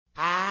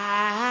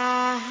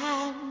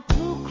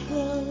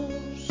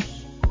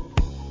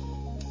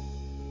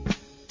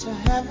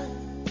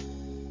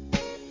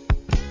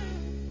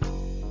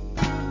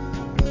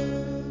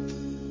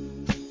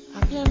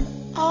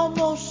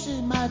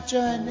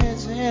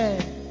journey's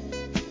end.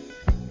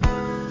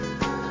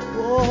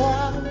 Oh,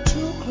 I'm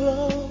too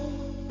close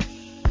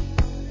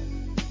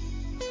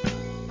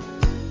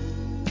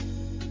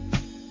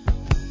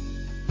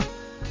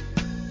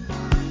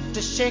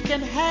to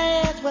shaking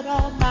hands with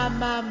all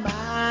my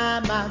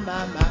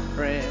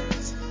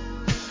friends.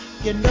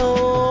 You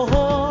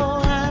know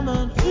I'm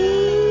a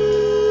too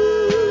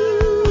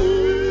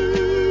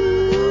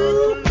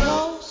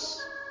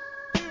close.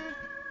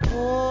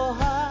 Oh,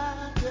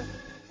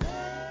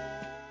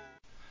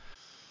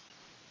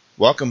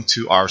 Welcome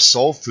to our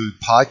Soul Food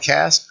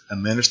Podcast, a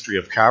ministry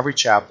of Calvary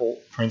Chapel,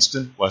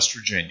 Princeton, West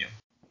Virginia.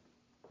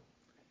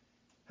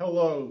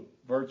 Hello,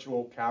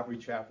 virtual Calvary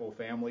Chapel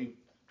family.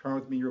 Turn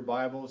with me your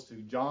Bibles to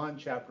John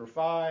chapter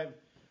 5,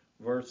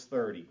 verse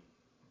 30.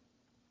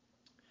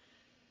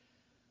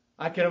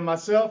 I can of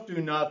myself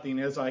do nothing,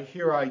 as I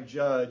hear I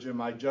judge, and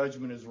my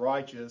judgment is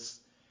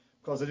righteous,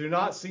 because I do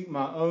not seek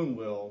my own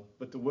will,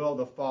 but the will of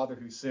the Father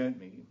who sent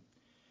me.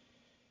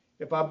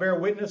 If I bear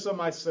witness of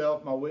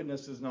myself, my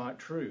witness is not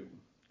true.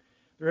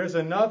 There is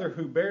another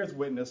who bears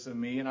witness of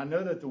me, and I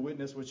know that the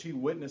witness which he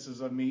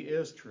witnesses of me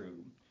is true.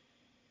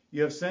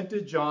 You have sent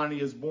to John, and he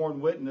has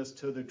borne witness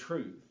to the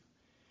truth.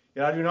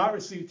 Yet I do not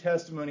receive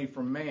testimony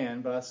from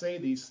man, but I say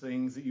these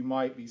things that you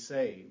might be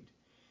saved.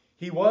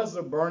 He was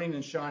the burning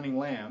and shining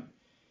lamp,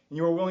 and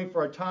you were willing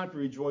for a time to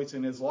rejoice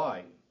in his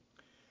light.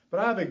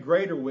 But I have a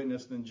greater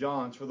witness than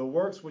John's, for the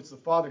works which the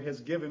Father has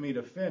given me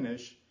to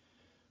finish,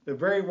 the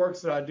very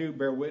works that I do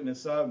bear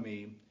witness of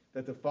me,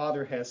 that the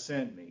Father has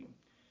sent me.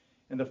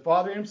 And the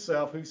Father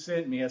himself who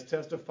sent me has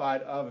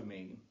testified of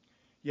me.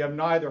 You have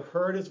neither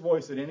heard his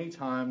voice at any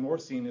time, nor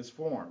seen his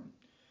form.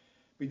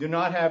 We do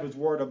not have his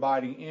word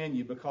abiding in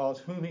you, because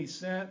whom he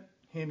sent,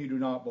 him you do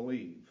not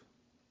believe.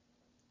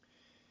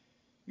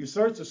 You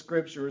search the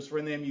Scriptures, for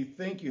in them you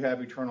think you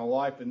have eternal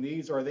life, and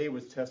these are they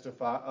which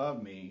testify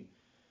of me.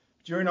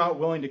 But you are not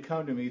willing to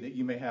come to me that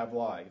you may have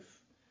life.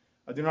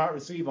 I do not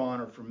receive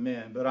honor from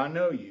men, but I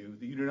know you,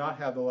 that you do not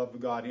have the love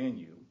of God in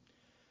you.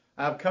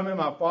 I have come in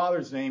my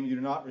Father's name, and you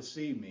do not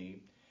receive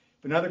me.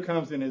 If another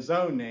comes in his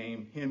own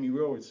name, him you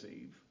will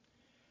receive.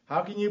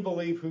 How can you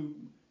believe who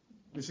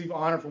receive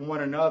honor from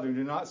one another, and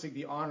do not seek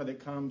the honor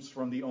that comes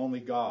from the only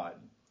God?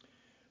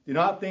 Do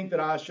not think that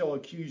I shall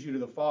accuse you to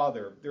the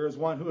Father. There is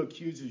one who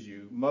accuses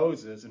you,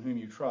 Moses, in whom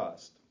you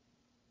trust.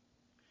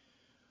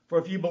 For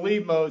if you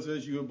believe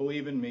Moses, you will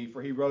believe in me,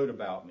 for he wrote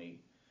about me.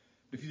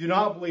 If you do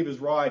not believe his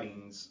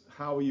writings,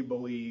 how will you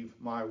believe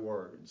my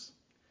words?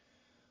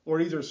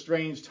 Lord, these are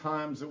strange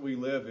times that we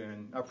live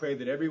in. I pray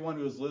that everyone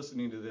who is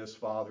listening to this,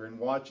 Father, and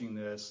watching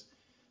this,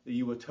 that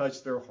you would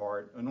touch their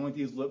heart, anoint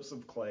these lips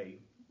of clay.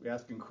 We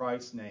ask in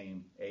Christ's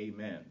name,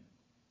 amen.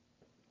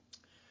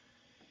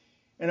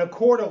 In a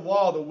court of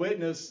law, the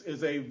witness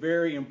is a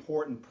very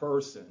important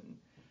person.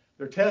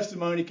 Their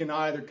testimony can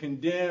either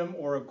condemn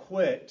or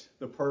acquit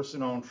the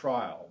person on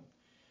trial.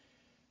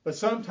 But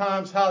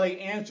sometimes how they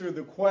answer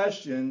the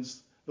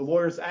questions the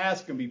lawyers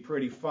ask can be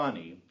pretty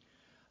funny.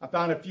 I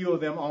found a few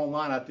of them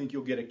online I think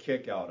you'll get a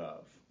kick out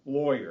of.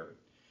 Lawyer: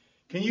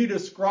 can you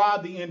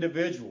describe the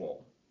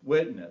individual?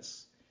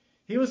 Witness: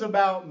 he was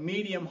about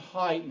medium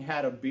height and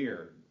had a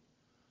beard.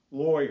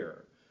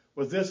 Lawyer: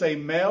 was this a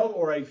male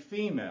or a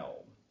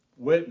female?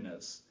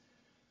 Witness: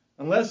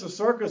 unless the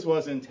circus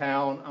was in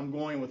town, I'm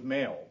going with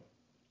male.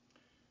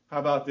 How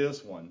about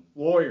this one?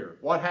 Lawyer: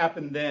 what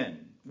happened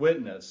then?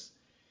 Witness: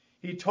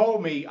 he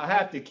told me I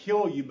have to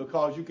kill you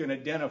because you can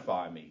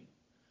identify me.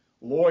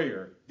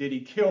 Lawyer: did he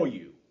kill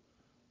you?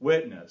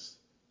 Witness: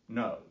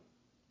 no.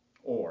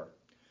 Or,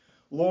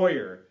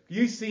 lawyer: do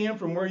you see him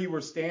from where you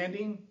were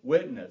standing?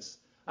 Witness: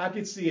 I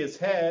could see his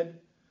head.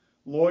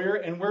 Lawyer: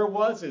 and where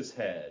was his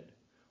head?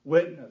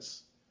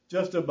 Witness: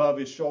 just above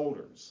his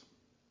shoulders.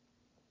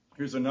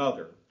 Here's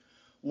another.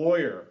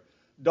 Lawyer: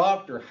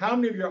 doctor, how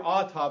many of your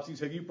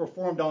autopsies have you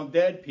performed on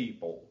dead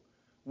people?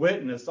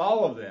 Witness: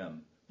 all of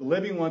them. The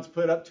living ones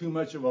put up too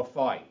much of a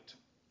fight.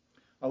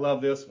 I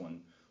love this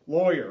one.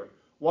 Lawyer: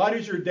 what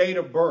is your date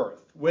of birth?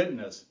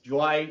 Witness: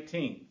 July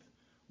 18th.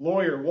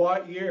 Lawyer: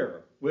 what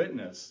year?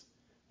 Witness: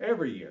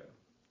 every year.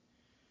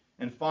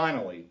 And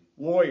finally,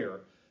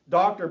 lawyer: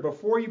 doctor,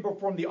 before you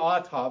performed the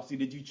autopsy,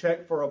 did you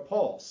check for a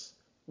pulse?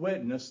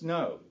 Witness: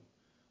 no.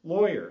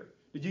 Lawyer: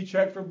 did you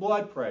check for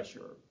blood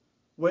pressure?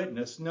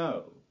 Witness: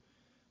 no.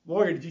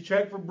 Lawyer: did you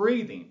check for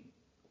breathing?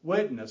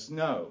 Witness: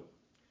 no.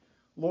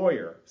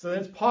 Lawyer: so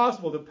it's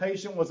possible the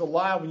patient was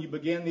alive when you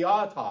began the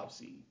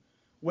autopsy?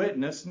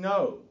 Witness: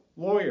 no.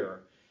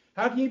 Lawyer: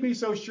 how can you be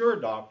so sure,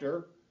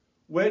 doctor?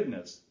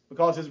 Witness: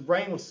 because his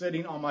brain was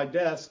sitting on my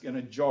desk in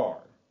a jar.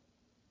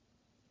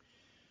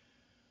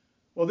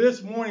 Well,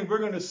 this morning we're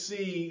going to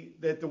see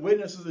that the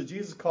witnesses that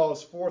Jesus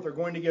calls forth are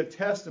going to give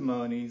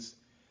testimonies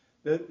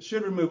that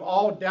should remove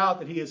all doubt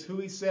that he is who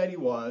he said he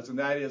was, and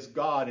that is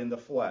God in the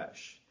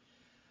flesh.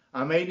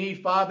 I may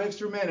need 5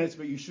 extra minutes,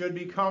 but you should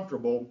be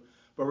comfortable.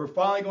 But we're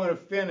finally going to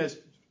finish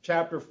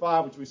chapter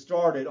 5, which we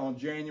started on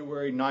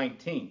January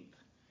 19th.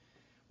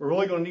 We're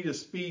really going to need to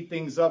speed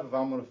things up if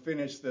I'm going to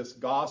finish this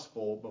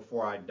gospel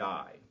before I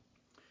die.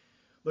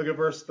 Look at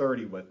verse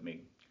 30 with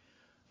me.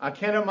 I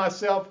can of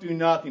myself do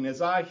nothing.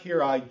 As I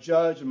hear, I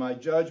judge, and my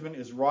judgment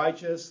is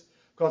righteous,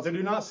 because I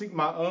do not seek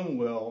my own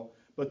will,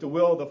 but the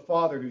will of the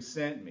Father who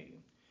sent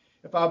me.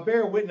 If I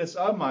bear witness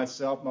of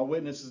myself, my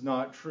witness is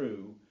not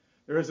true.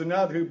 There is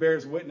another who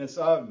bears witness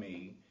of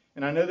me,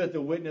 and I know that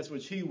the witness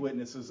which he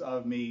witnesses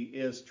of me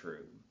is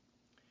true.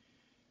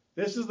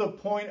 This is the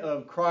point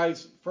of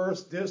Christ's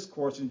first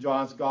discourse in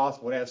John's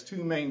Gospel. It has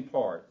two main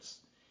parts.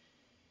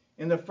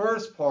 In the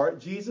first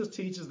part, Jesus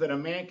teaches that a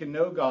man can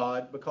know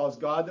God because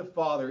God the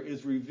Father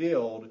is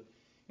revealed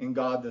in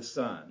God the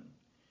Son.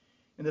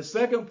 In the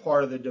second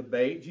part of the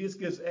debate, Jesus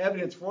gives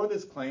evidence for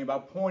this claim by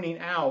pointing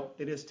out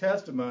that his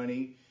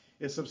testimony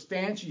is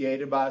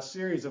substantiated by a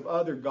series of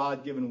other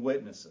God-given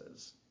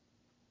witnesses.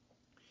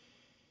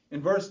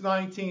 In verse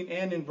 19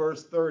 and in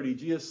verse 30,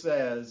 Jesus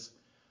says,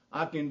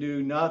 I can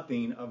do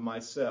nothing of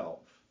myself.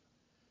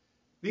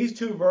 These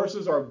two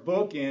verses are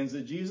bookends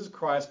that Jesus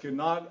Christ could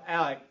not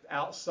act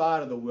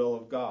outside of the will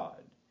of God.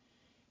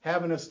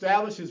 Having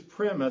established his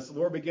premise, the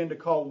Lord began to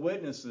call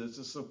witnesses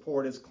to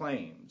support his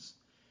claims.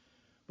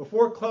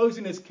 Before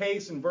closing his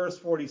case in verse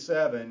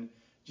 47,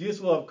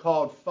 Jesus will have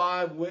called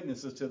 5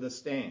 witnesses to the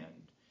stand.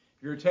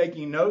 If you're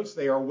taking notes,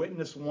 they are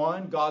witness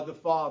 1, God the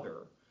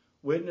Father;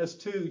 witness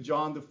 2,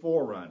 John the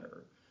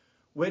Forerunner;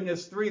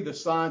 witness 3, the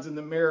signs and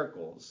the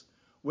miracles;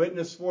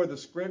 witness 4, the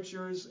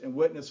scriptures; and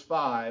witness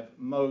 5,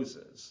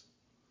 Moses.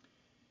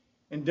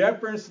 In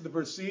deference to the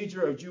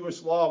procedure of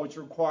Jewish law, which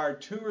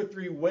required 2 or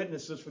 3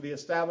 witnesses for the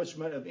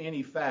establishment of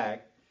any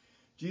fact,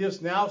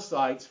 Jesus now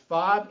cites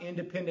 5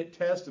 independent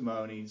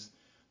testimonies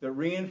that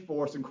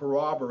reinforce and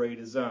corroborate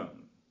his own.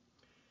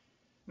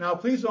 Now,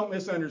 please don't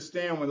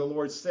misunderstand when the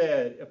Lord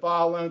said, if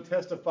I alone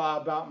testify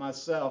about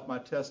myself, my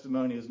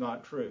testimony is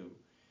not true.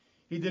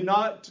 He did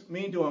not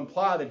mean to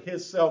imply that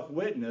his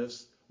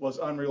self-witness was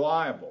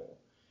unreliable.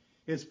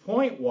 His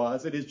point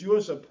was that his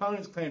Jewish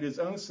opponents claimed his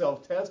own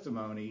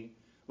self-testimony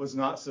was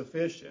not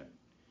sufficient.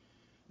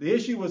 The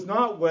issue was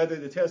not whether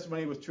the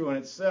testimony was true in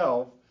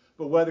itself,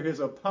 but whether his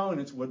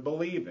opponents would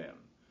believe him.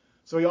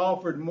 So he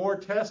offered more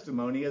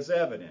testimony as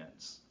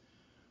evidence.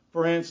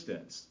 For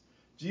instance,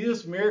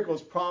 Jesus'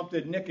 miracles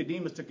prompted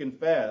Nicodemus to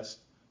confess,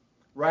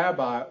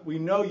 Rabbi, we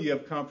know you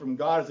have come from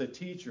God as a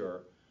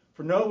teacher,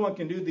 for no one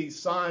can do these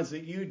signs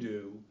that you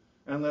do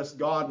unless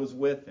God was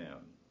with him.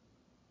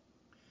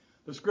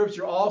 The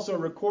scripture also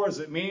records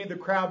that many of the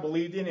crowd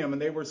believed in him,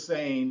 and they were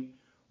saying,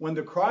 when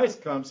the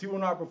Christ comes, he will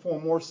not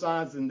perform more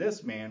signs than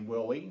this man,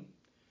 will he?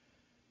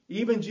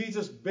 Even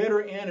Jesus'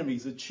 bitter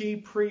enemies, the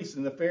chief priests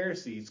and the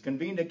Pharisees,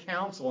 convened a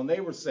council, and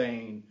they were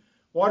saying,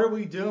 what are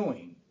we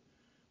doing?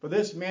 For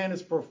this man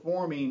is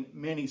performing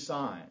many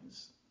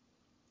signs.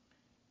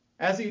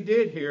 As he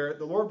did here,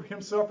 the Lord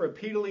himself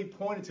repeatedly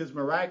pointed to his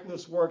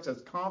miraculous works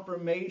as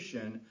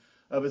confirmation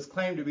of his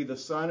claim to be the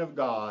Son of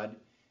God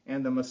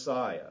and the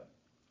Messiah.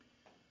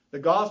 The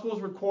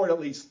Gospels record at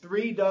least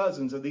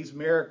 36 of these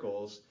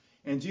miracles,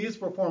 and Jesus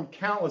performed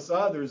countless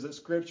others that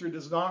Scripture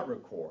does not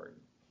record.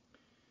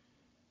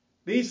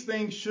 These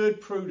things should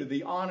prove to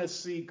the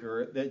honest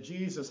seeker that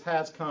Jesus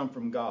has come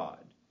from God.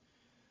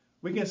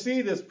 We can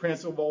see this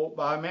principle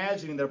by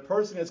imagining that a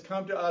person has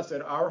come to us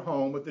at our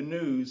home with the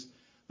news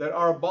that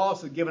our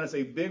boss has given us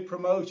a big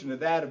promotion to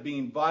that of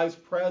being vice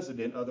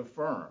president of the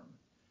firm.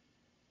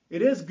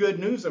 It is good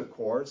news, of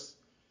course,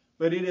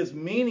 but it is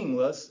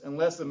meaningless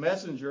unless the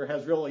messenger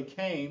has really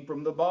came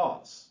from the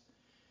boss.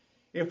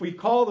 If we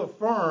call the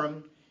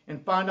firm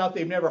and find out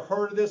they've never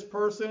heard of this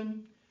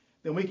person,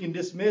 then we can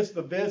dismiss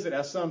the visit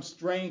as some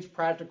strange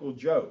practical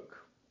joke.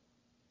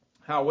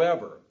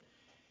 However,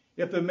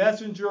 if the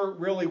messenger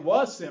really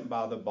was sent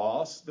by the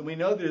boss, then we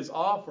know that his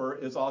offer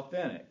is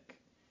authentic.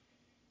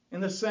 In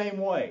the same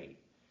way,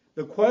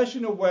 the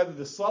question of whether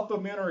the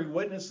supplementary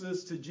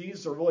witnesses to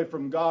Jesus are really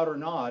from God or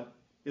not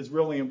is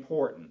really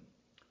important.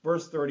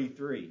 Verse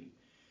 33,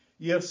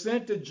 you have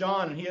sent to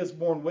John, and he has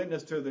borne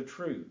witness to the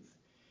truth.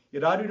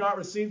 Yet I do not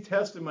receive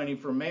testimony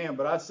from man,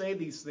 but I say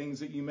these things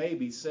that you may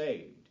be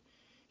saved.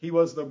 He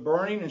was the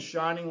burning and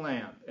shining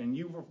lamp, and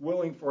you were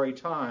willing for a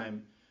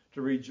time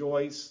to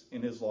rejoice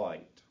in his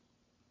light.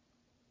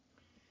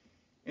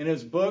 In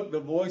his book, The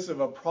Voice of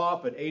a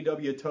Prophet,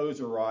 A.W.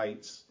 Tozer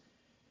writes,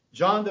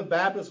 John the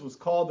Baptist was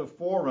called the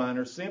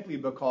forerunner simply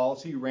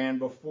because he ran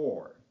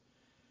before.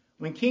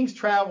 When kings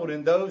traveled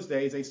in those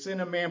days, they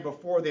sent a man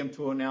before them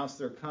to announce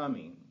their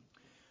coming.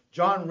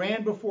 John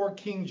ran before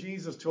King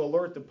Jesus to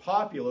alert the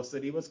populace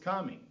that he was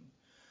coming.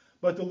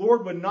 But the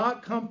Lord would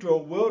not come to a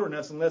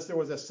wilderness unless there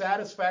was a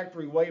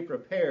satisfactory way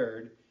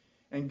prepared,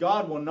 and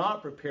God will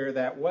not prepare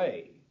that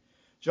way.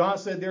 John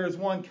said, there is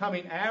one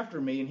coming after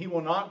me, and he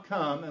will not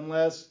come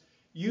unless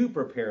you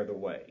prepare the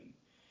way.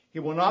 He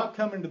will not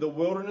come into the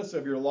wilderness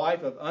of your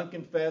life of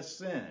unconfessed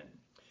sin.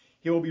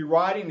 He will be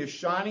riding a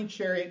shining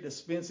chariot,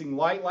 dispensing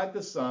light like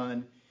the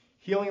sun,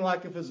 healing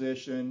like a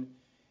physician,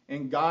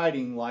 and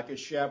guiding like a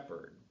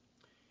shepherd.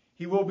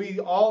 He will be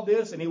all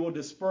this, and he will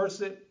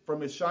disperse it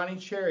from his shining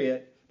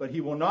chariot, but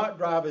he will not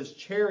drive his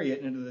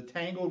chariot into the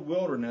tangled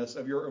wilderness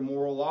of your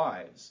immoral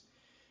lives.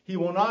 He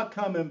will not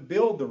come and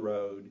build the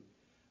road,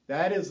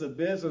 That is the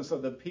business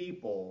of the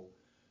people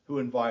who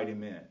invite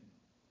him in.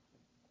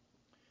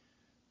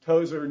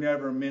 Tozer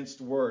never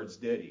minced words,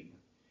 did he?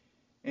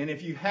 And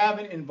if you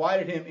haven't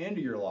invited him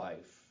into your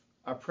life,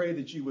 I pray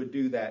that you would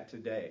do that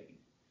today.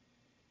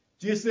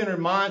 Jesus then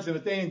reminds them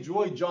that they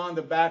enjoyed John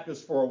the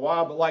Baptist for a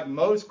while, but like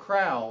most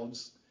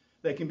crowds,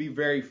 they can be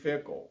very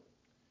fickle.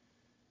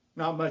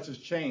 Not much has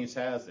changed,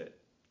 has it?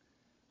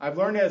 I've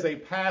learned as a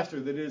pastor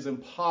that it is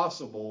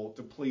impossible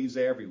to please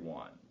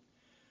everyone.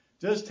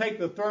 Just take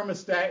the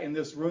thermostat in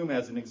this room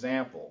as an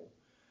example.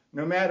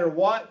 No matter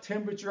what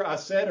temperature I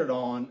set it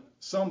on,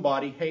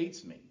 somebody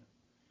hates me.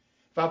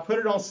 If I put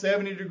it on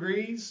 70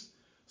 degrees,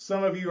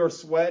 some of you are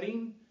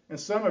sweating and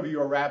some of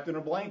you are wrapped in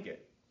a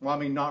blanket. Well, I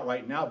mean, not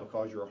right now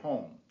because you're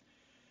home.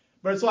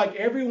 But it's like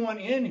everyone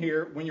in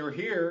here, when you're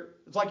here,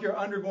 it's like you're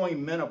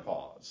undergoing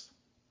menopause.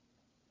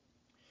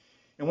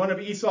 In one of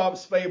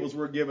Aesop's fables,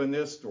 we're given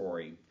this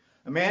story.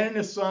 A man and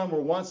his son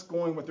were once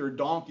going with their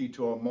donkey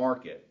to a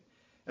market.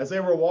 As they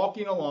were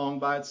walking along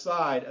by its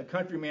side, a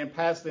countryman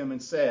passed them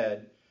and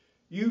said,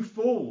 "You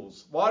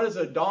fools, what is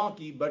a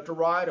donkey but to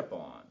ride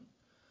upon?"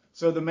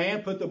 So the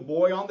man put the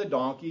boy on the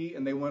donkey,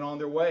 and they went on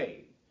their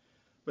way.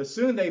 But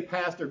soon they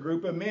passed a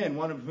group of men,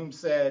 one of whom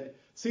said,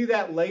 "See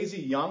that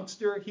lazy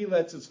youngster? He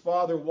lets his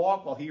father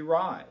walk while he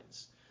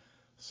rides."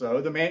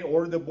 So the man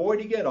ordered the boy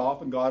to get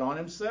off and got on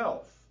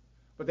himself.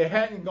 But they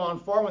hadn't gone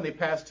far when they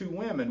passed two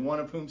women, one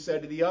of whom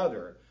said to the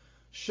other,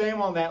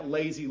 "Shame on that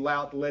lazy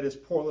lout to let his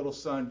poor little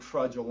son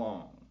trudge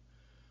along."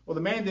 Well,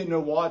 the man didn't know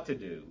what to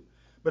do,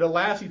 but at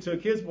last he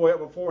took his boy up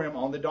before him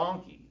on the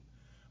donkey.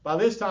 By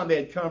this time they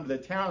had come to the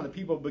town, and the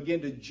people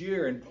began to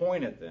jeer and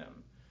point at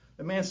them.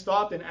 The man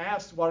stopped and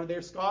asked what they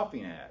were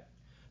scoffing at.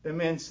 The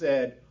men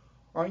said,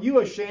 "Aren't you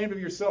ashamed of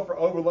yourself for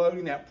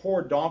overloading that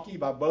poor donkey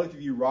by both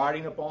of you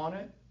riding upon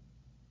it?"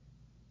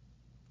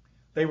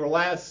 They were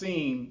last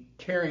seen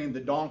carrying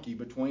the donkey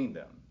between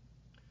them.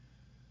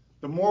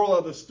 The moral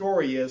of the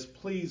story is,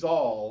 please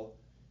all,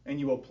 and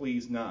you will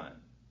please none.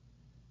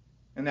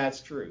 And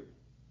that's true.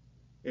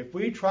 If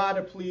we try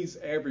to please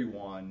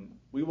everyone,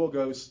 we will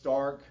go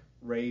stark,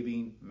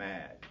 raving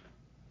mad.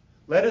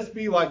 Let us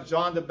be like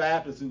John the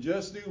Baptist and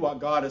just do what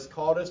God has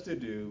called us to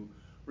do,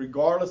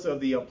 regardless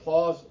of the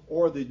applause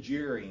or the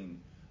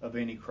jeering of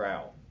any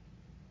crowd.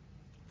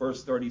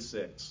 Verse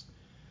 36.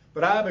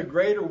 But I have a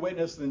greater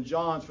witness than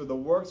John's, for the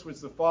works which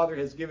the Father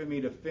has given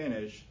me to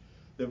finish,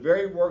 the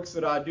very works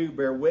that I do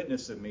bear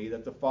witness of me,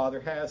 that the Father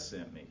has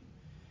sent me.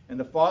 And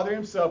the Father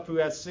himself who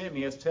has sent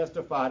me has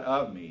testified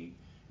of me.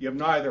 You have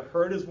neither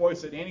heard his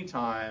voice at any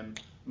time,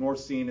 nor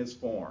seen his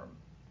form.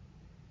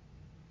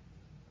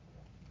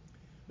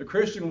 The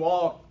Christian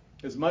walk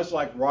is much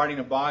like riding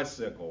a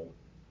bicycle,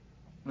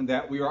 in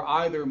that we are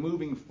either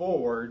moving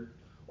forward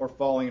or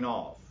falling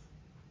off.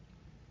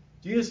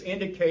 Jesus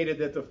indicated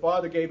that the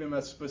Father gave him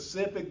a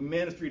specific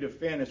ministry to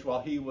finish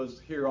while he was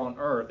here on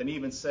earth, and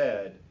even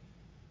said,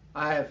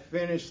 "I have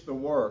finished the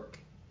work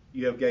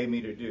you have gave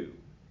me to do."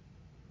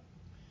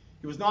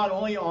 He was not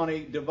only on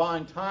a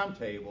divine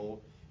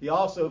timetable, he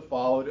also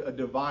followed a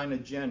divine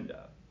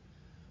agenda.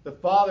 The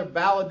Father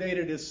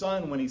validated his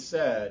Son when he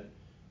said,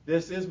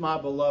 "This is my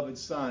beloved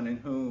Son in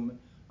whom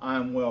I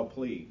am well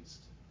pleased."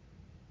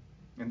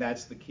 And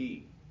that's the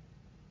key.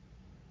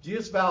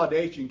 Jesus'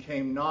 validation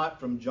came not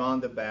from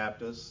John the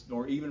Baptist,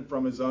 nor even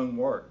from his own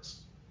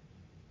works.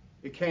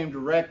 It came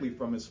directly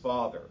from his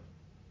Father.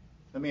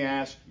 Let me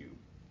ask you,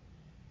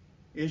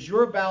 is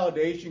your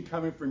validation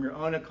coming from your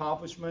own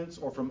accomplishments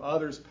or from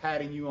others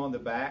patting you on the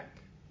back?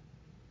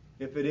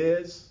 If it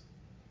is,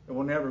 it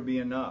will never be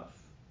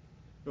enough.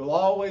 It will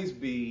always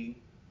be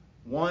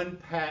one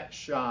pat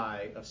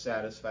shy of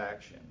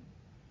satisfaction.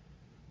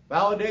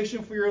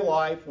 Validation for your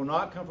life will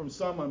not come from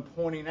someone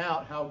pointing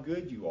out how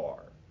good you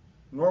are,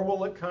 nor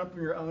will it come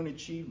from your own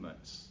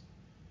achievements.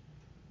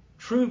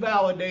 True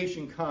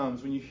validation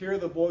comes when you hear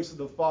the voice of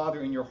the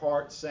Father in your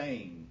heart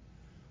saying,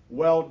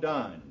 "Well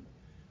done,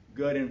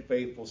 good and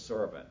faithful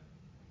servant."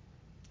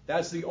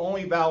 That's the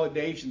only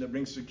validation that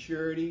brings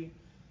security,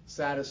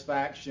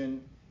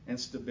 satisfaction, and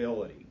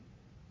stability.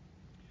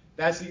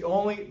 That's the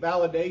only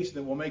validation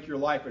that will make your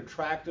life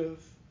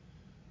attractive,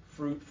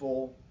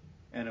 fruitful,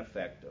 and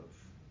effective.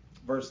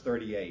 Verse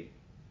 38.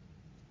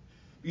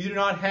 You do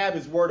not have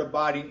his word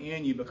abiding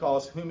in you,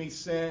 because whom he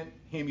sent,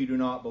 him you do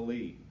not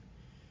believe.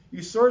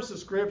 You search the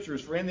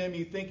scriptures, for in them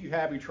you think you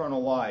have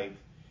eternal life,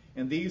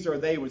 and these are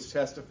they which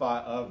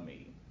testify of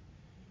me.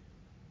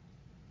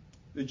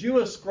 The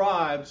Jewish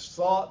scribes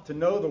sought to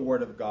know the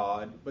word of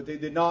God, but they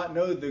did not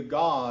know the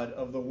God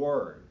of the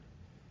word.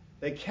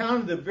 They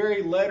counted the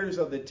very letters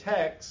of the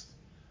text,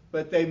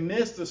 but they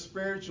missed the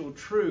spiritual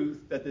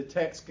truth that the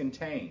text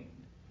contained.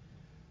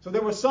 So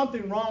there was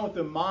something wrong with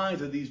the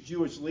minds of these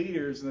Jewish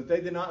leaders, in that they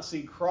did not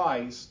see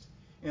Christ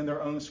in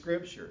their own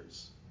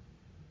scriptures.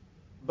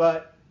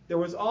 But there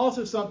was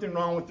also something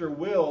wrong with their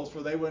wills,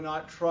 for they would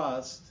not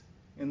trust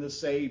in the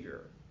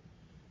Savior.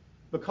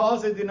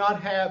 Because they did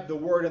not have the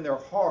word in their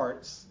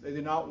hearts, they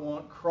did not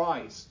want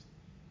Christ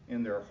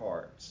in their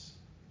hearts.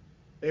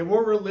 They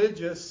were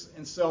religious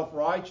and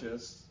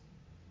self-righteous,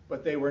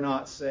 but they were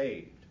not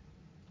saved.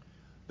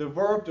 The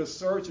verb to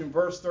search in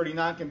verse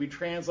 39 can be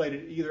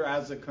translated either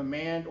as a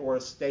command or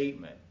a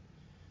statement.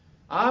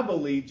 I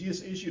believe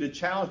Jesus issued a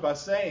challenge by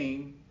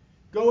saying,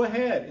 go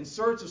ahead and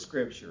search the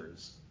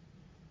Scriptures.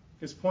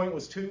 His point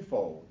was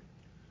twofold.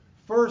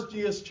 First,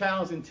 Jesus'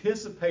 challenge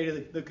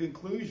anticipated the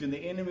conclusion the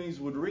enemies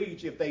would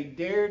reach if they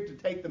dared to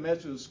take the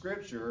message of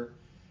Scripture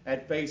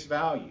at face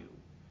value.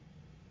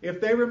 If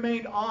they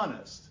remained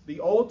honest, the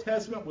Old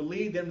Testament would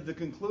lead them to the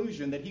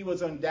conclusion that he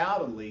was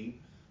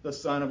undoubtedly the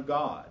Son of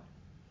God.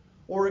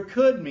 Or it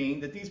could mean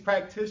that these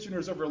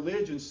practitioners of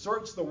religion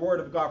searched the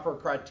Word of God for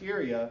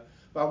criteria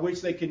by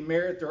which they could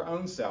merit their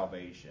own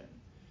salvation,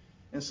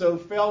 and so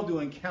failed to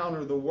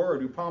encounter the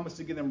Word, who promised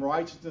to give them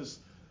righteousness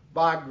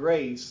by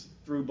grace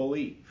through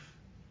belief.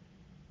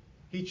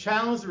 He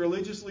challenged the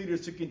religious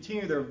leaders to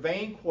continue their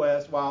vain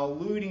quest while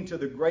alluding to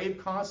the grave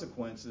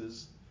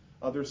consequences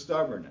of their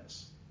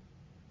stubbornness.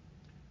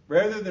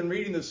 Rather than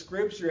reading the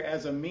Scripture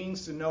as a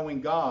means to knowing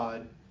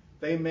God,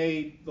 they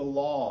made the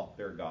law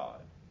their God.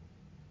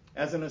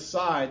 As an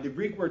aside, the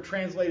Greek word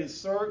translated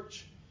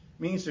search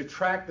means to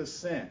track the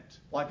scent,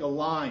 like a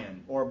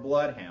lion or a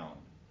bloodhound.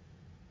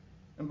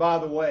 And by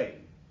the way,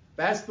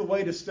 that's the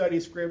way to study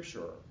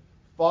Scripture.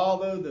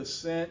 Follow the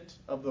scent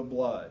of the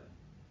blood.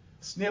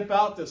 Snip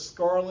out the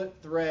scarlet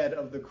thread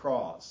of the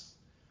cross.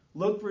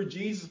 Look for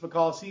Jesus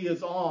because he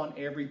is on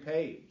every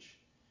page.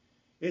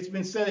 It's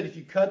been said that if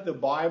you cut the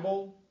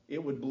Bible,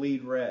 it would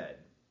bleed red.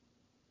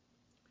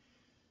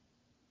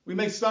 We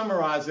may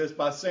summarize this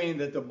by saying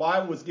that the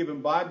Bible was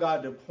given by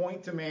God to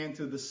point to man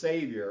to the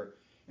Savior,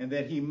 and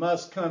that he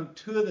must come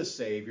to the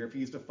Savior if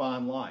he's to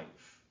find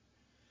life.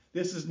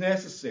 This is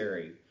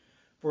necessary,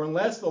 for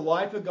unless the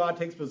life of God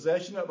takes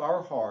possession of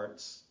our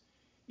hearts,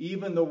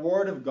 even the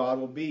Word of God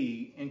will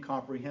be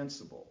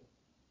incomprehensible.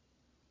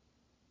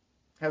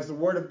 Has the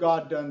Word of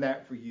God done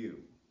that for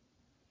you?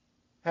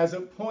 Has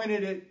it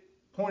pointed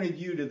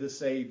you to the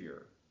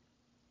Savior?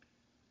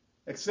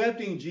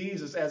 Accepting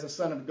Jesus as a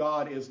Son of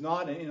God is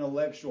not an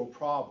intellectual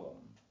problem.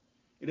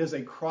 It is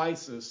a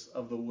crisis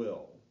of the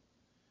will.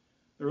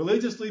 The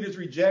religious leaders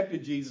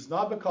rejected Jesus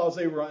not because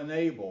they were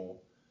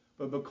unable,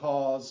 but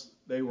because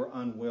they were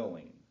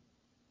unwilling.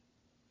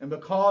 And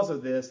because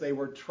of this, they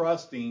were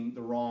trusting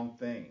the wrong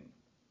thing.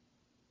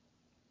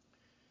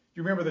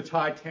 Do you remember the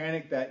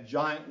Titanic, that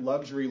giant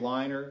luxury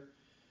liner?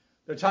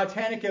 The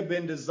Titanic had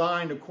been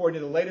designed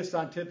according to the latest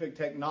scientific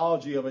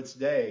technology of its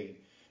day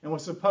and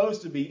was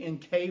supposed to be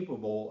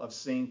incapable of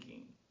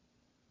sinking.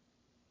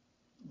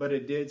 But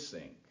it did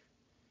sink.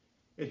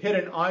 It hit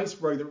an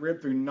iceberg that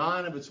ripped through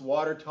 9 of its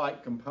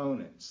watertight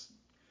components.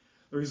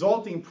 The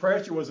resulting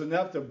pressure was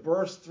enough to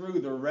burst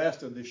through the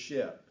rest of the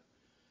ship.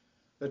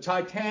 The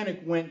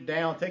Titanic went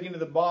down, taking to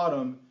the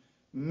bottom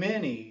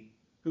many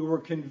who were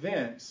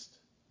convinced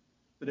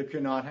that it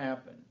could not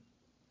happen.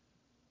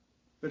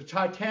 The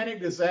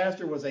Titanic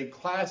disaster was a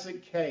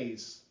classic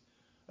case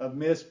of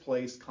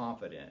misplaced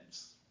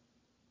confidence.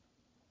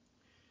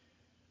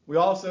 We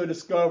also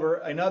discover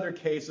another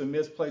case of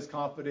misplaced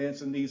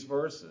confidence in these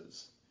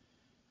verses.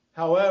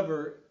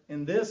 However,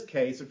 in this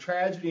case, the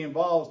tragedy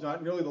involves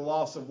not merely the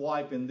loss of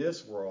life in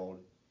this world,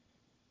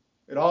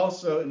 it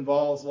also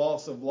involves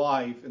loss of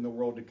life in the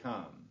world to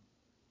come.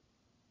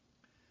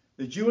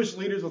 The Jewish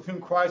leaders with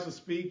whom Christ was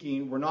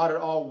speaking were not at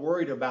all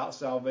worried about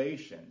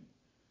salvation.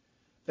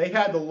 They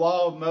had the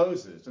law of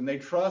Moses, and they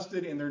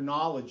trusted in their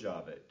knowledge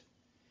of it.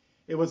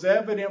 It was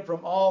evident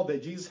from all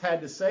that Jesus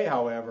had to say,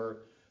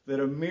 however, that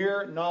a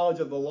mere knowledge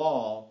of the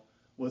law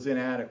was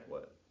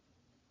inadequate.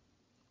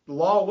 The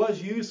law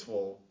was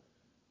useful,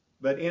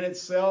 but in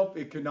itself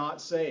it could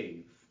not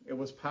save. It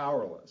was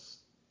powerless.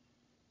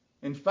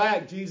 In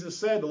fact, Jesus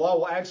said the law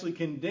will actually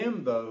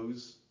condemn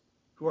those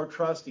who are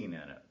trusting in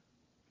it.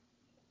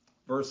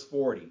 Verse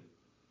 40,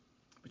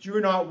 but you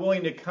are not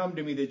willing to come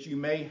to me that you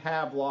may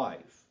have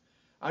life.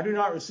 I do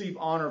not receive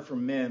honor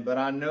from men, but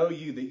I know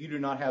you that you do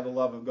not have the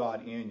love of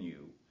God in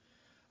you.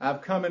 I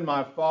have come in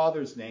my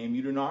Father's name,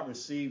 you do not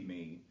receive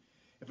me.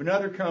 If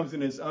another comes in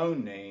his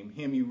own name,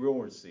 him you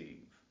will receive.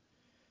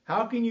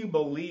 How can you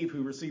believe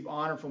who receive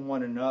honor from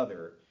one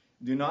another,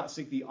 and do not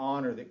seek the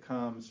honor that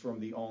comes from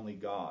the only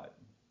God?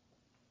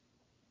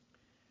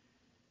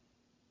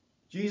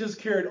 Jesus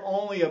cared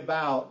only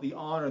about the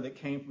honor that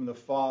came from the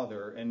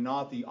Father and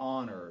not the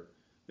honor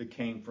that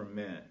came from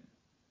men.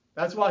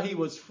 That's why he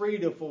was free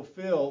to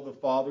fulfill the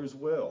Father's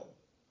will.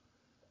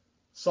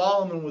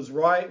 Solomon was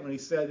right when he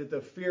said that the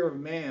fear of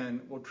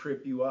man will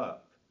trip you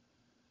up,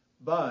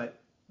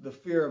 but the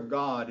fear of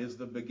God is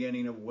the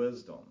beginning of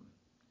wisdom.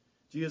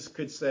 Jesus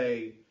could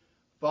say,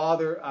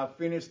 Father, I've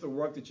finished the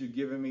work that you've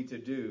given me to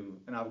do,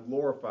 and I've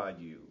glorified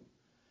you,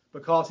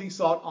 because he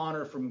sought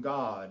honor from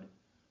God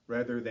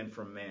rather than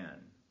from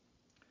man.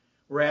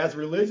 Whereas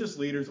religious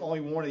leaders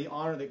only wanted the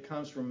honor that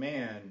comes from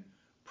man,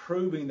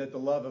 proving that the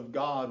love of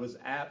God was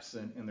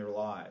absent in their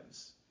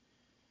lives.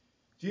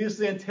 Jesus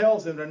then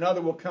tells them that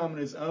another will come in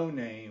his own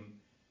name,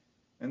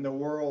 and the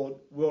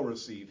world will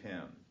receive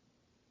him.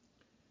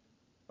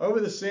 Over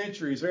the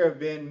centuries, there have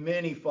been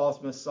many false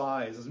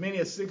messiahs, as many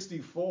as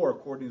 64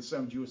 according to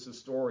some Jewish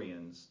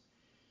historians.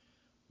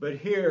 But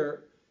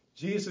here,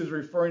 Jesus is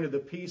referring to the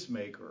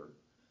peacemaker,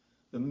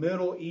 the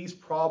Middle East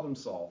problem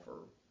solver.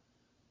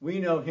 We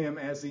know him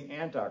as the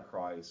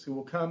Antichrist, who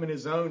will come in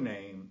his own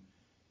name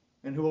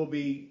and who will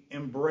be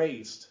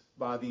embraced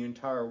by the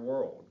entire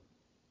world.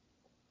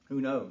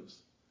 Who knows?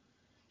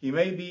 He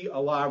may be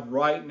alive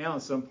right now in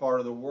some part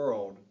of the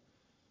world,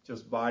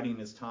 just biding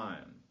his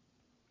time.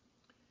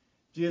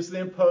 Jesus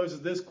then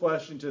poses this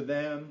question to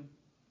them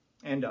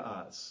and to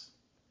us.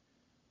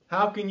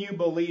 How can you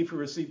believe who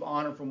receive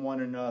honor from one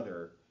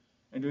another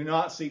and do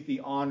not seek the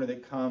honor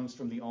that comes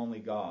from the only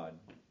God?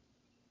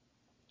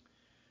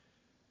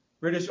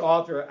 British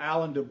author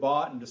Alan de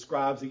Botton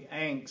describes the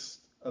angst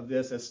of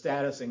this as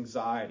status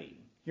anxiety.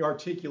 He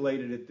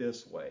articulated it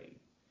this way.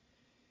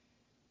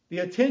 The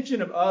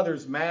attention of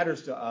others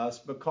matters to us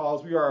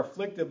because we are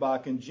afflicted by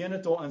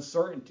congenital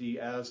uncertainty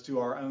as to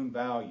our own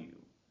value.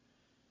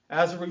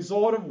 As a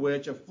result of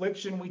which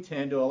affliction, we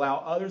tend to allow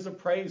others'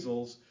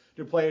 appraisals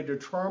to play a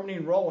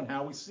determining role in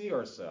how we see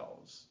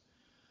ourselves.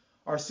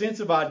 Our sense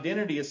of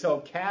identity is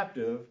held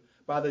captive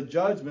by the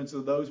judgments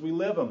of those we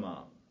live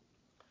among.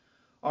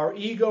 Our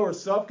ego or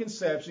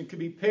self-conception can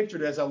be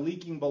pictured as a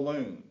leaking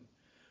balloon,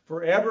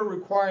 forever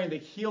requiring the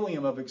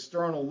helium of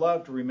external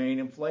love to remain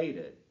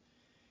inflated,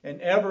 and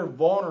ever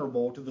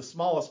vulnerable to the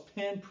smallest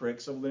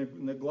pinpricks of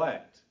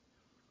neglect.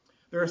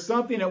 There is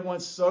something at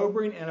once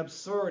sobering and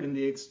absurd in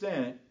the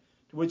extent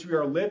to which we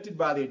are lifted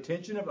by the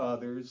attention of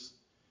others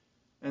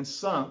and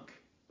sunk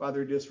by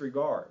their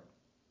disregard.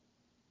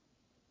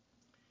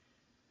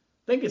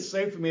 I think it's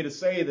safe for me to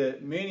say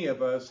that many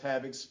of us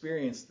have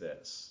experienced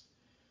this.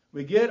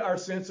 We get our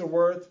sense of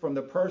worth from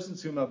the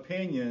persons whose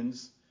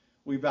opinions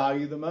we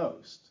value the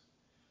most.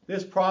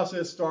 This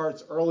process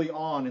starts early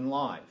on in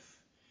life.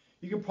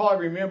 You can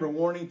probably remember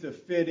wanting to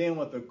fit in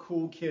with the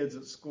cool kids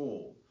at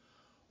school,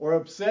 or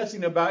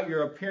obsessing about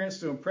your appearance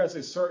to impress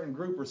a certain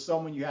group or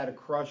someone you had a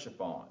crush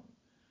upon.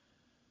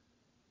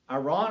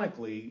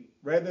 Ironically,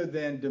 rather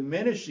than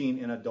diminishing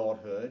in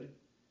adulthood,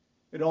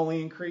 it only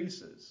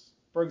increases.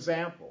 For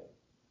example,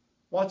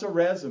 what's a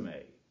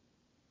resume?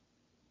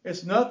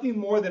 It's nothing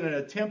more than an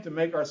attempt to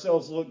make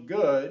ourselves look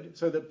good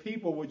so that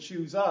people would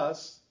choose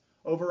us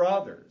over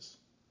others.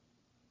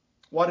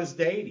 What is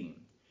dating?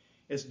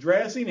 It's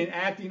dressing and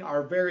acting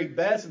our very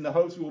best in the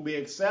hopes we will be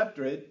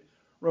accepted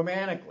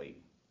romantically.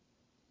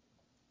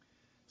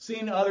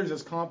 Seeing others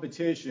as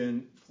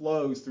competition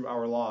flows through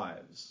our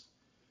lives.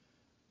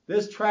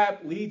 This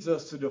trap leads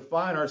us to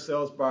define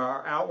ourselves by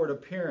our outward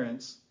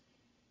appearance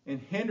and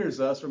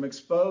hinders us from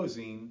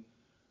exposing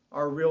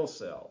our real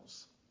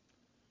selves.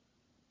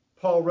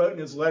 Paul wrote in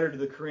his letter to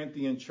the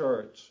Corinthian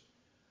church,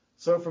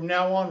 "So from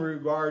now on we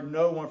regard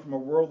no one from a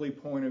worldly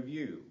point of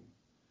view.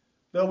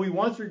 Though we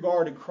once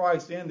regarded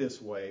Christ in this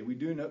way, we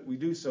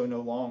do so no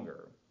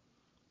longer.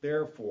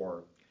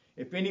 Therefore,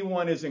 if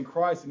anyone is in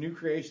Christ, the new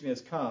creation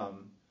has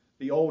come,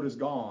 the old is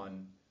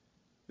gone,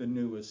 the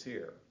new is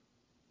here."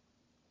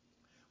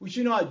 We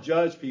should not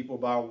judge people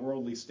by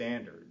worldly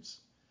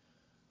standards.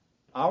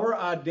 Our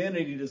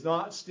identity does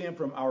not stem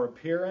from our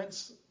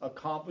appearance,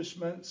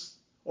 accomplishments,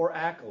 or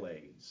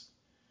accolades.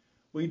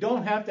 We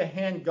don't have to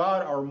hand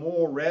God our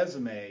moral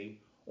resume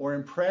or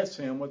impress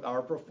him with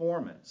our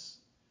performance.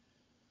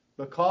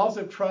 Because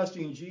of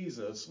trusting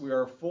Jesus, we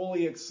are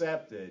fully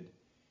accepted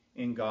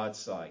in God's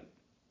sight.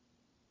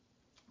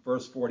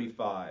 Verse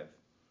 45.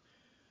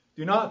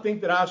 Do not think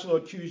that I shall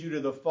accuse you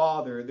to the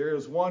Father. There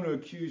is one who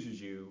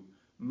accuses you,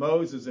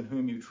 Moses, in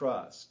whom you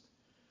trust.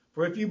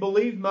 For if you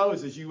believed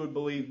Moses, you would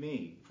believe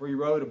me, for he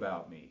wrote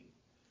about me.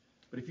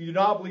 But if you do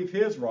not believe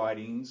his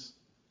writings,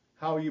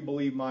 how will you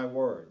believe my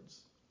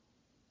words?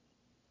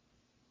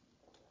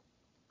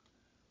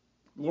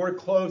 The Lord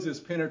closed his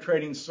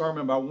penetrating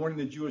sermon by warning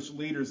the Jewish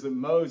leaders that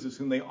Moses,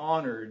 whom they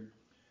honored,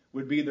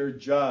 would be their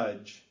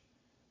judge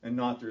and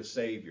not their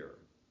savior.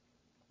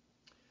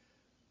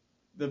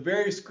 The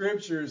very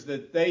scriptures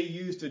that they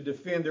used to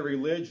defend their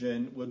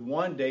religion would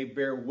one day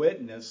bear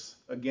witness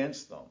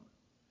against them.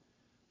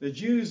 The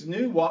Jews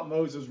knew what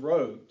Moses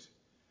wrote,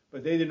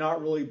 but they did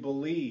not really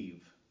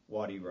believe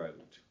what he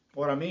wrote.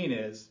 What I mean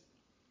is,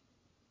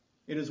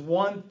 it is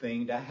one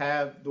thing to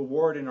have the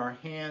word in our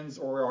hands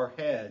or our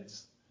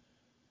heads,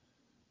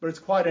 but it's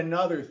quite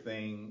another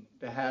thing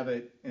to have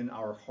it in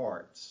our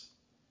hearts.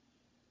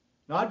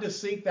 Not to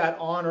seek that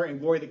honor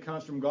and glory that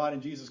comes from God in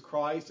Jesus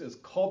Christ is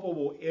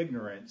culpable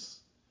ignorance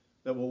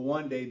that will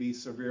one day be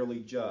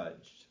severely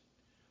judged.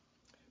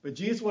 But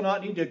Jesus will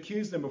not need to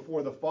accuse them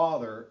before the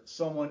Father.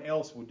 Someone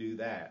else will do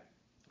that.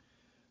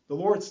 The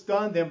Lord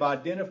stunned them by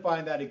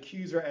identifying that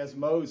accuser as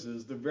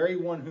Moses, the very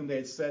one whom they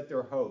had set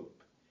their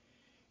hope.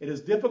 It is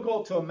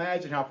difficult to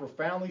imagine how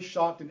profoundly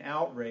shocked and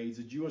outraged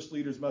the Jewish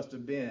leaders must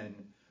have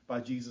been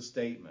by Jesus'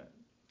 statement.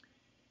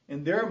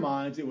 In their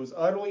minds, it was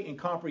utterly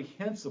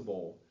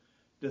incomprehensible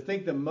to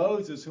think that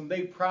Moses, whom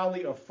they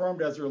proudly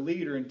affirmed as their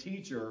leader and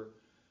teacher,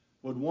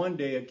 would one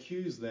day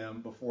accuse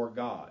them before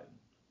God.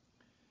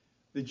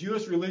 The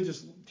Jewish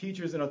religious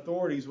teachers and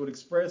authorities would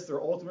express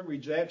their ultimate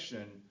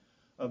rejection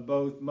of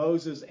both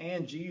Moses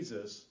and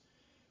Jesus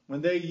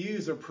when they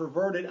use a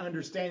perverted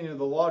understanding of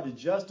the law to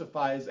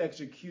justify his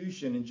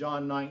execution in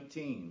John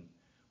 19,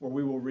 where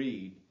we will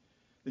read,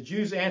 "The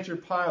Jews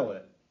answered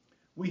Pilate,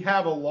 'We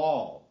have a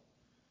law,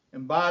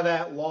 and by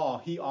that law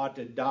he ought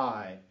to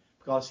die,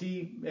 because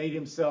he made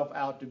himself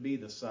out to be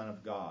the Son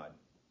of God.'"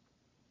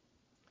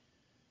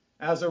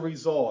 As a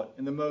result,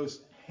 in the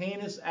most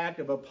heinous act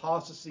of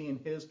apostasy in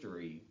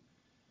history,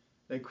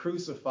 they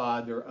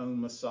crucified their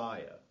own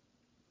Messiah.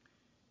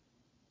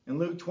 In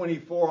Luke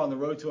 24, on the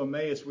road to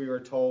Emmaus, we are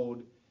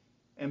told,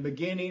 "And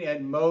beginning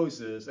at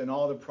Moses and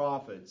all the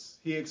prophets,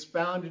 he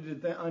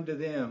expounded unto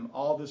them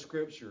all the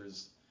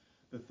scriptures,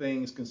 the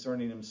things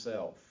concerning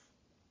himself."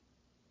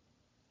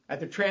 At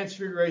the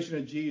transfiguration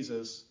of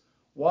Jesus,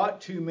 what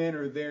two men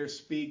are there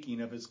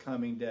speaking of his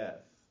coming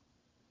death?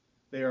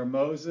 They are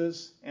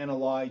Moses and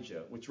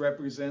Elijah, which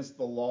represents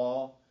the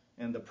law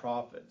and the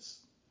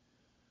prophets.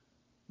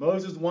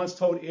 Moses once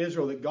told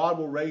Israel that God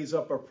will raise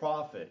up a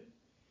prophet.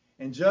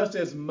 And just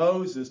as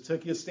Moses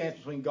took his stance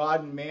between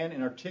God and man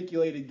and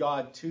articulated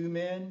God to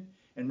men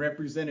and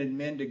represented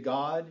men to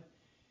God,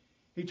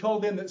 he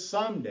told them that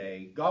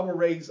someday God will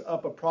raise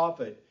up a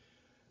prophet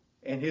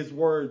and his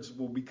words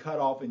will be cut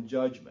off in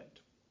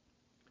judgment.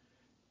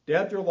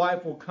 Death or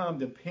life will come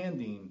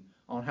depending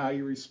on how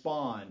you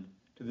respond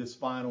to this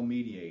final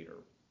mediator.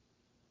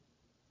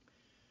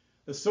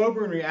 The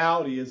sobering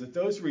reality is that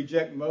those who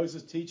reject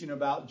Moses' teaching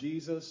about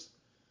Jesus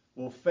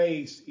will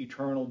face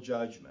eternal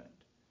judgment.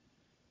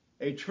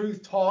 A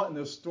truth taught in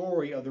the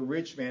story of the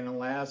rich man and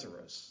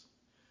Lazarus.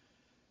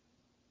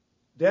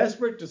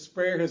 Desperate to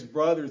spare his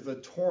brothers the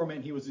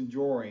torment he was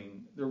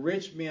enduring, the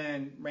rich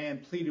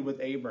man pleaded with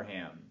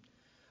Abraham,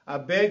 "I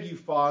beg you,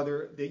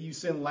 Father, that you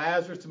send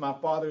Lazarus to my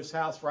father's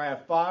house, for I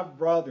have 5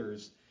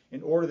 brothers,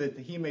 in order that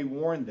he may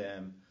warn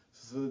them,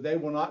 so that they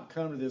will not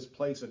come to this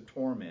place of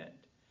torment."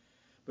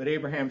 But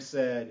Abraham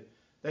said,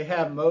 "They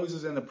have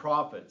Moses and the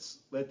prophets,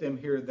 let them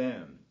hear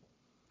them."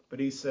 But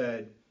he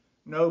said,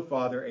 "No,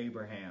 Father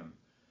Abraham,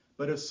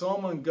 but if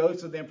someone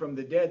goes to them from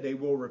the dead, they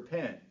will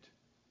repent."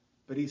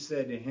 But he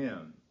said to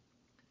him,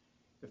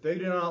 "If they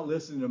do not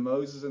listen to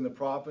Moses and the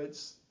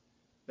prophets,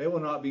 they will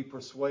not be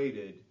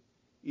persuaded,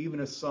 even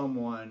if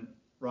someone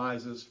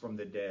rises from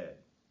the dead."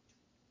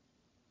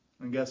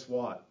 And guess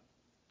what?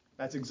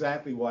 That's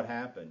exactly what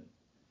happened.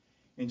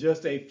 In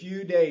just a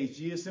few days,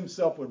 Jesus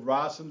himself would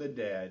rise from the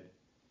dead,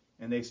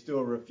 and they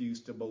still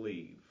refused to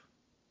believe.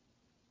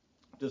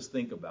 Just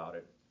think about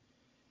it.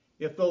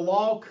 If the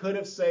law could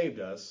have saved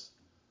us,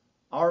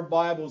 our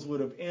Bibles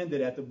would have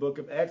ended at the book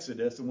of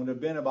Exodus and would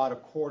have been about a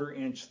 1/4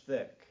 inch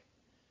thick.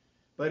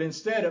 But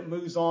instead it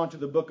moves on to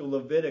the book of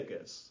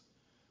Leviticus,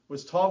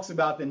 which talks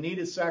about the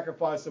needed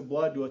sacrifice of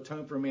blood to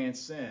atone for man's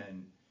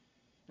sin.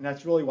 And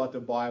that's really what the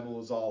Bible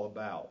is all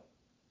about.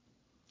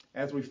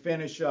 As we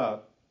finish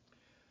up,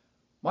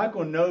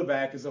 Michael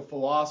Novak is a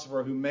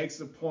philosopher who makes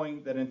the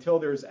point that until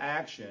there's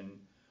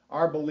action,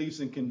 our beliefs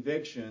and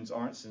convictions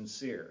aren't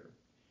sincere.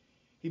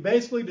 He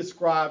basically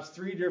describes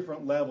 3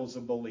 different levels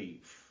of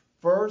belief.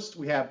 First,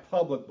 we have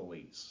public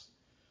beliefs.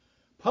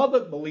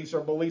 Public beliefs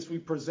are beliefs we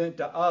present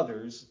to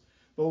others,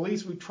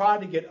 beliefs we try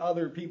to get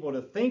other people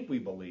to think we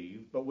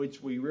believe, but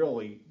which we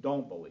really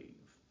don't believe.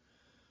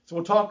 So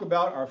we'll talk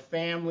about our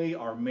family,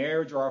 our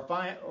marriage, or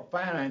our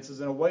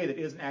finances in a way that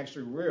isn't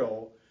actually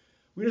real.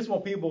 We just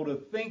want people to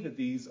think that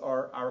these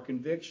are our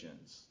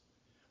convictions.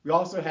 We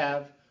also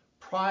have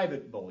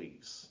private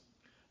beliefs.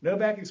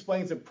 Novak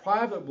explains that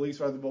private beliefs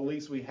are the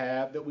beliefs we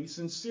have that we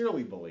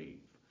sincerely believe.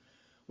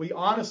 We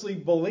honestly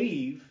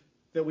believe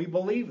that we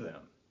believe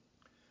them.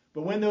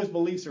 But when those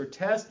beliefs are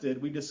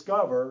tested, we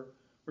discover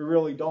we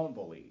really don't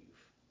believe.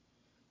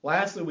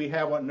 Lastly, we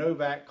have what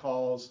Novak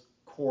calls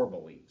core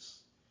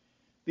beliefs.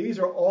 These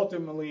are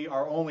ultimately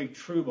our only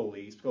true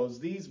beliefs because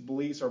these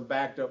beliefs are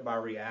backed up by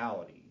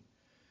reality.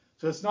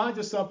 So it's not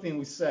just something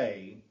we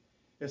say,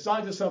 it's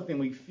not just something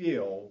we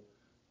feel.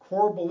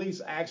 Core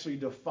beliefs actually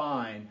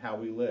define how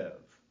we live.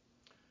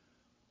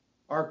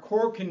 Our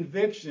core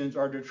convictions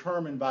are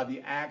determined by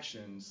the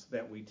actions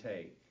that we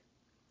take.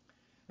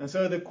 And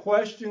so the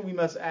question we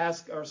must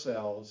ask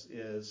ourselves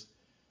is,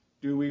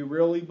 do we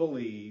really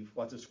believe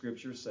what the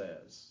Scripture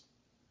says?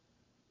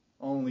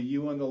 Only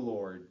you and the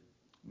Lord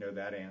know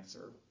that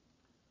answer.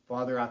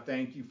 Father, I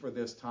thank you for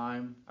this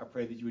time. I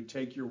pray that you would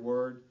take your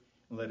word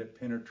and let it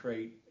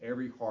penetrate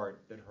every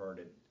heart that heard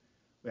it.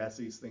 We ask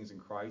these things in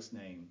Christ's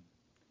name.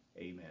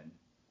 Amen.